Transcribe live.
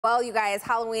Well, you guys,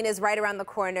 Halloween is right around the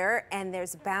corner, and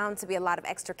there's bound to be a lot of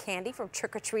extra candy from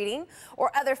trick-or-treating or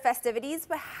other festivities,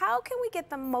 but how can we get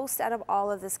the most out of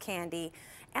all of this candy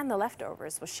and the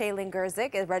leftovers? Well, Shaylin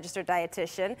Gerzik, a registered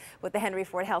dietitian with the Henry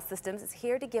Ford Health Systems, is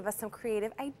here to give us some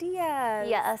creative ideas.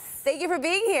 Yes. Thank you for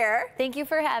being here. Thank you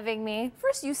for having me.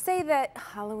 First, you say that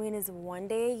Halloween is one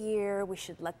day a year. We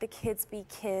should let the kids be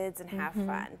kids and have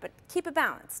fun, but keep it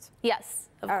balanced. Yes,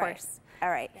 of course. All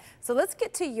right, so let's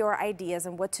get to your ideas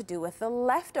on what to do with the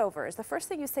leftovers. The first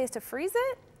thing you say is to freeze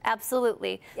it?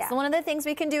 Absolutely. Yeah. So one of the things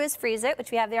we can do is freeze it, which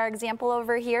we have our example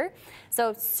over here.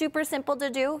 So super simple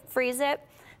to do, freeze it,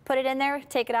 put it in there,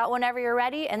 take it out whenever you're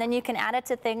ready, and then you can add it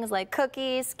to things like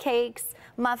cookies, cakes,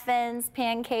 muffins,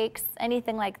 pancakes,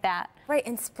 anything like that. Right,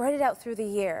 and spread it out through the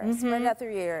year. Spread it out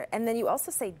through the year. And then you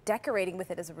also say decorating with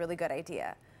it is a really good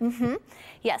idea.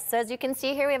 Yes, so as you can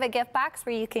see here, we have a gift box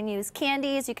where you can use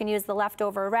candies, you can use the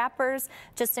leftover wrappers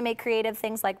just to make creative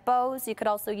things like bows. You could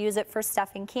also use it for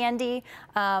stuffing candy,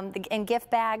 and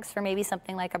gift bags for maybe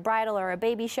something like a bridal or a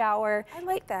baby shower. I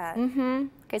like that.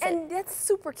 Okay, so And that's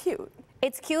super cute.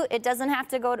 it's cute. It doesn't have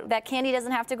to go, that candy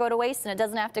doesn't have to go to waste, and it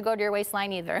doesn't have to go to your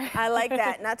waistline either. I like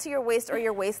that. Not to your waist or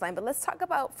your waistline, but let's talk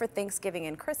about for Thanksgiving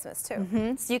and Christmas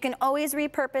too. So you can always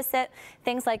repurpose it.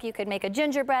 Things like you could make a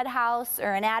gingerbread house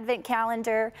or an advent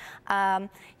calendar.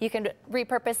 You can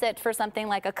repurpose it for something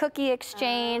like a cookie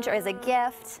exchange or as a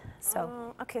gift.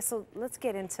 So. Okay, so let's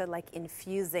get into like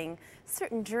infusing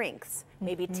certain drinks.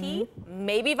 Maybe tea,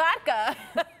 maybe vodka.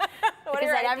 Is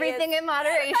that everything in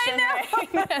moderation?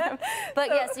 Right? But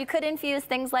yes, you could infuse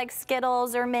things like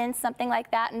Skittles or mints, something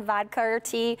like that, in vodka or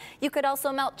tea. You could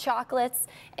also melt chocolates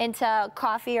into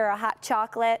coffee or a hot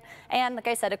chocolate. And like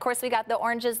I said, of course, we got the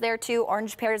oranges there too.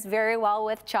 Orange pairs very well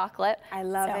with chocolate. I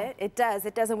love it. It does.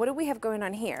 It does. And what do we have going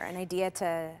on here? An idea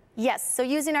to... Yes, so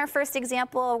using our first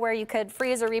example where you could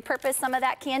freeze or repurpose some of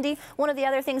that candy, one of the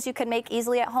other things you could make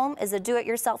easily at home is a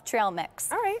do-it-yourself trail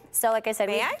mix. All right. So like I said,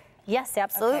 May I? Yes,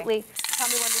 absolutely. Okay. Tell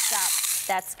me when to stop.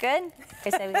 That's good. Like I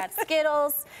said, we got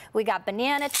Skittles, we got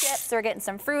banana chips, so we're getting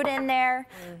some fruit in there.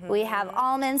 We have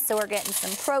almonds, so we're getting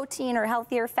some protein or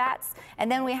healthier fats. And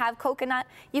then we have coconut.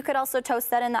 You could also toast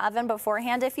that in the oven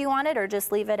beforehand if you wanted, or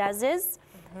just leave it as is.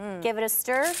 Give it a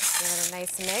stir. Give it a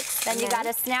nice mix. Then you got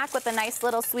a snack with a nice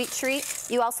little sweet treat.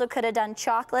 You also could have done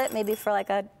chocolate, maybe for like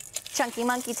a chunky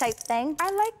monkey type thing.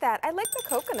 I like that. I like the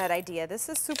coconut idea. This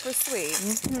is super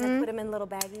sweet. And then put them in little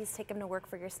baggies, take them to work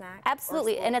for your snack.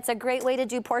 Absolutely, and it's a great way to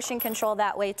do portion control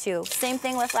that way too. Same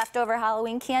thing with leftover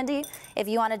Halloween candy. If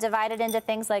you want to divide it into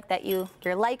things like that, your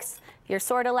likes, your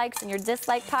sort of likes, and your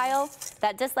dislike pile.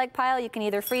 That dislike pile, you can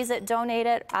either freeze it, donate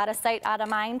it, out of sight, out of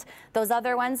mind. Those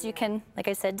other ones, you can, like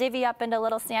I said, divvy up into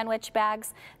little sandwich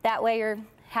bags. That way you're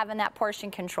having that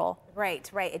portion control. Right,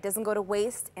 right. It doesn't go to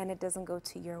waste, and it doesn't go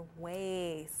to your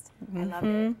waist. I love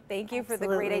it. Thank you for the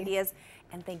great ideas,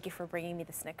 and thank you for bringing me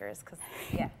the Snickers, because,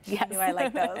 yeah, you knew I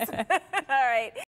like those. All right.